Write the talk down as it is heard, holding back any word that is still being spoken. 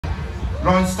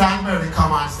Lord Stanbury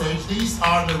come on stage. These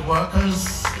are the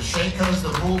workers, the shakers,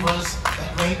 the movers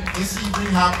that make this evening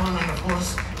happen, and of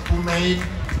course, who made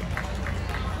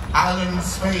Island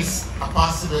Space a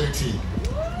possibility.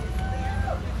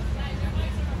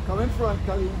 Come in front,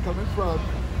 Colleen, come in front.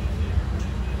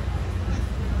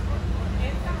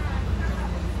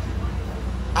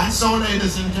 And so,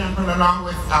 ladies and gentlemen, along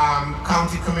with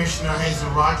County Commissioner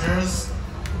Hazel Rogers,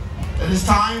 it is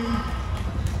time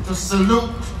to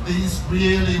salute these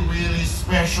really, really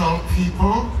special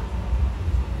people.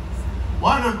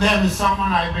 One of them is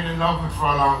someone I've been in love with for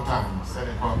a long time. Said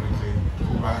it publicly.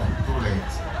 Too bad, too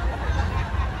late.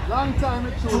 Long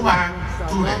time, too bad,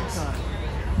 too late.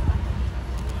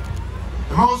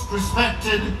 The most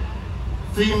respected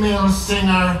female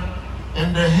singer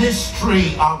in the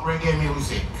history of reggae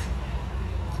music.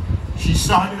 She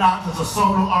started out as a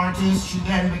solo artist. She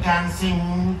then began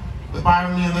singing with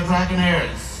Byron Lee and the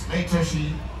Dragonaires. Later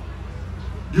she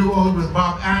duoed with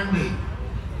Bob Andy.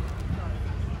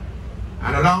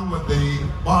 And along with the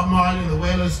Bob Marley and the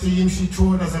Wailers team, she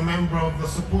toured as a member of the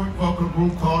support vocal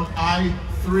group called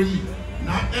I3.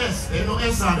 Not S, there's no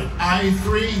S on it,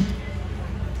 I3.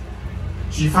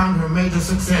 She found her major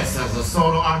success as a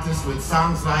solo artist with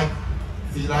songs like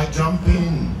Feel Like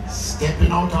Jumping,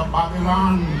 Stepping Out of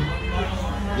Babylon,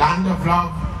 Land of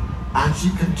Love, and she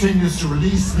continues to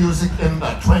release music in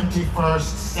the 21st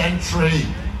century.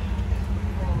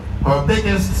 Her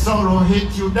biggest solo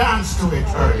hit, You Danced to It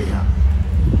earlier,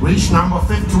 reached number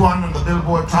 51 on the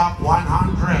Billboard Top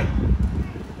 100.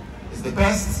 It's the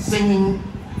best selling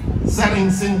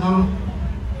single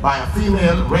by a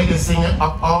female reggae singer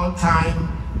of all time,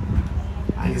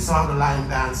 and you saw the line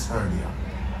dance earlier.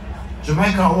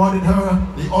 Jamaica awarded her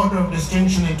the Order of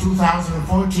Distinction in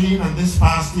 2014, and this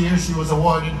past year she was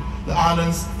awarded the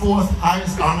island's 4th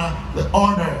highest honor, the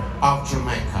Order of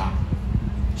Jamaica.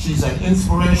 She's an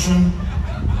inspiration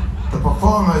to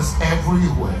performers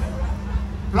everywhere.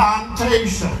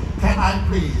 Plantation, can I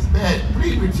please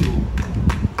plead with you?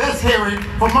 Let's hear it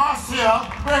for Marcia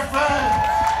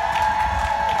Griffiths.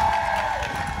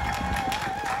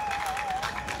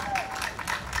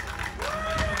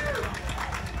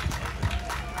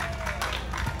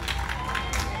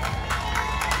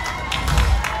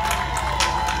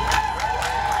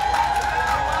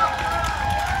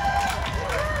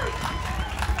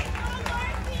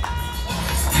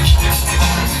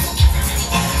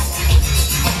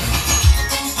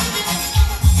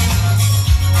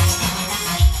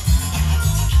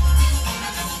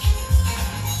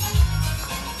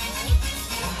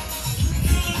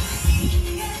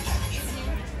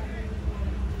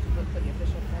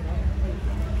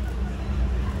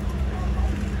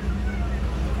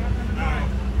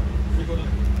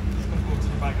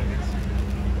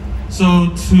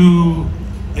 So to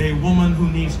a woman who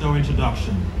needs no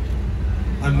introduction,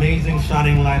 amazing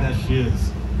shining light as she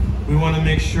is, we want to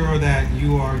make sure that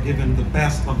you are given the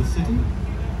best of the city.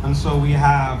 And so we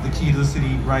have the key to the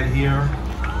city right here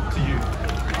to you.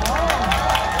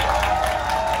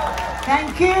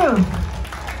 Thank you.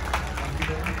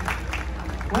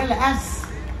 Well, as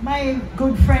my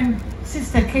good friend,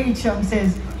 Sister Kate Chung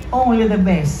says, only the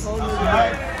best.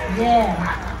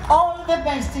 Yeah. All the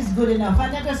best is good enough.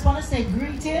 And I just want to say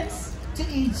greetings to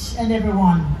each and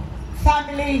everyone.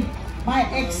 Family, my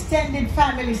extended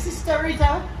family. Sister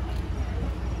Rita,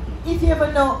 if you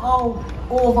ever know how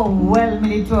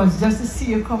overwhelming it was just to see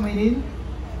you coming in,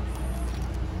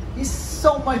 it's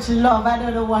so much love. I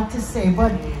don't know what to say,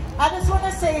 but I just want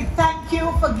to say thank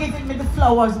you for giving me the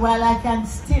flowers while I can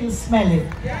still smell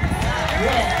it.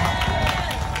 Yeah.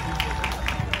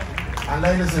 And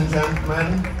ladies and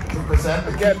gentlemen, to present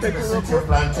the gift to the City of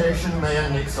Plantation, Mayor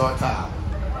Nick Sortal.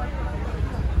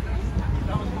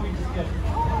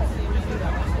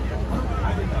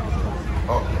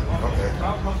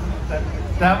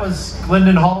 That was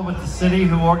Glendon Hall with the city,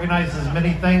 who organizes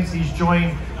many things. He's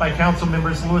joined by council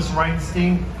members Louis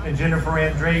Reinstein and Jennifer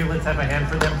Andreu. Let's have a hand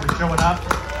for them for showing up.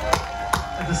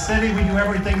 At the city, we do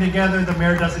everything together. The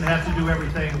mayor doesn't have to do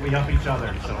everything. We help each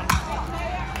other. So.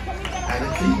 And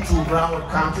the key to Broward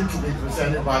County to be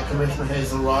presented by Commissioner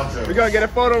Hazel Rogers. We're gonna get a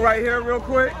photo right here real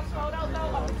quick.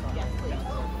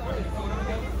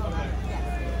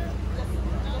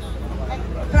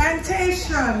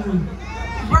 Plantation,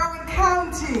 Broward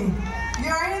County,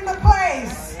 you're in the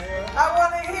place. I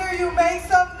want to hear you make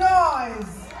some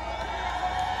noise.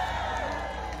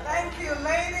 Thank you,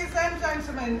 ladies and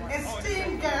gentlemen,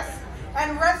 esteemed guests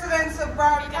and residents of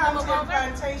Broward County and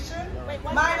Plantation.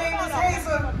 My name is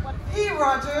Hazel P.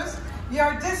 Rogers,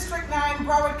 your District 9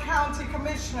 Broward County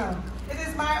Commissioner. It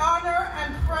is my honor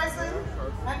and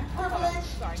privilege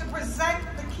to present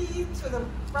the key to the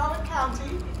Broward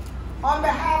County on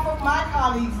behalf of my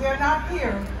colleagues. They're not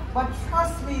here, but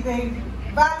trust me, they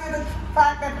value the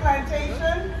fact that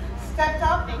Plantation stepped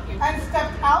up and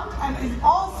stepped out and is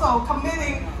also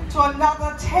committing to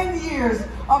another 10 years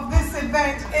of this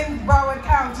event in Broward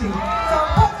County. So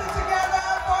put it together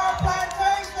for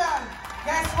Plantation.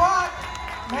 Guess what?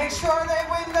 Make sure they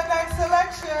win the next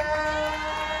election.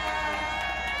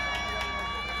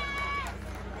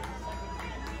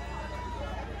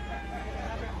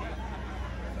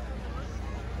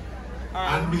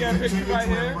 And we continue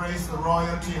to embrace the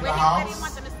royalty in the house. Where do you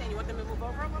want them to stand? You want them to move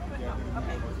over?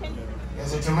 Okay, continue.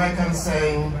 There's a Jamaican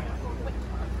saying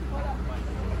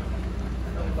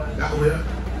that we're...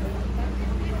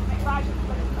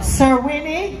 Sir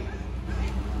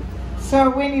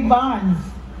Winnie Barnes.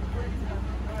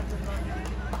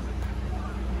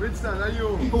 Richard, are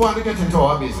you? People want to get into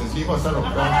our business. Leave us alone.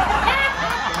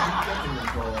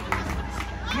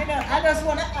 You know, I just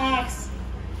want to ask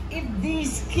if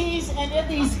these keys, any of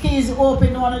these keys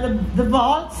open one of the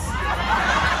vaults?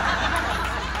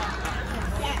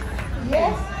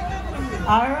 Yes?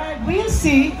 All right, we'll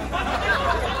see.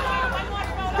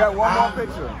 Got one more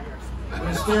picture.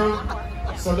 We're still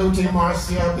saluting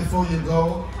Marcia before you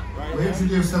go. We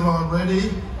introduced them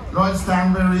already. Lloyd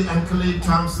Stanberry and Khalid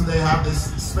Thompson, they have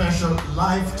this special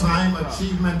Lifetime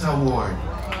Achievement Award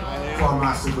for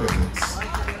Master Griffiths.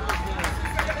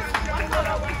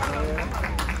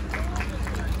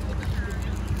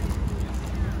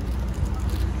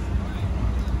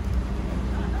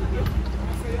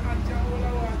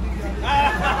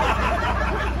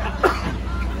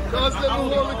 Let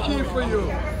me hold the key for you.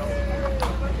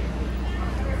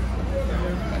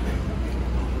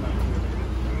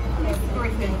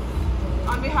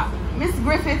 Miss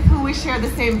Griffith, who we share the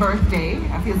same birthday,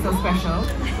 I feel so special.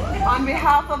 On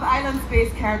behalf of Island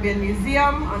Space Caribbean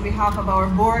Museum, on behalf of our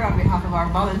board, on behalf of our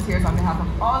volunteers, on behalf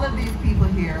of all of these people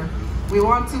here, we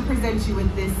want to present you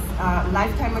with this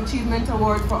Lifetime Achievement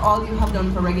Award for all you have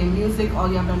done for reggae music, all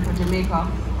you have done for Jamaica,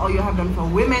 all you have done for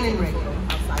women in reggae.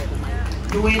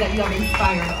 The way that you have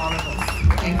inspired all of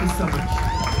us. Thank you so much.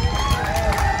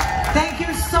 Thank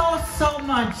you so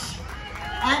much.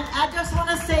 And I just want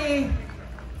to say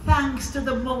thanks to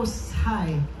the Most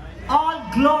High. All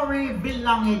glory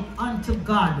belongeth unto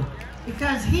God,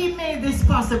 because He made this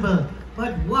possible.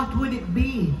 But what would it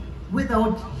be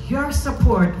without your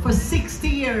support for 60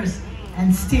 years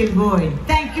and still going?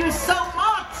 Thank you so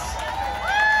much,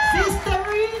 Sister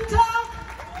Rita.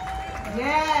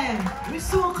 Yeah, we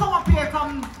soon come up here,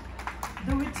 come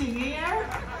do it here.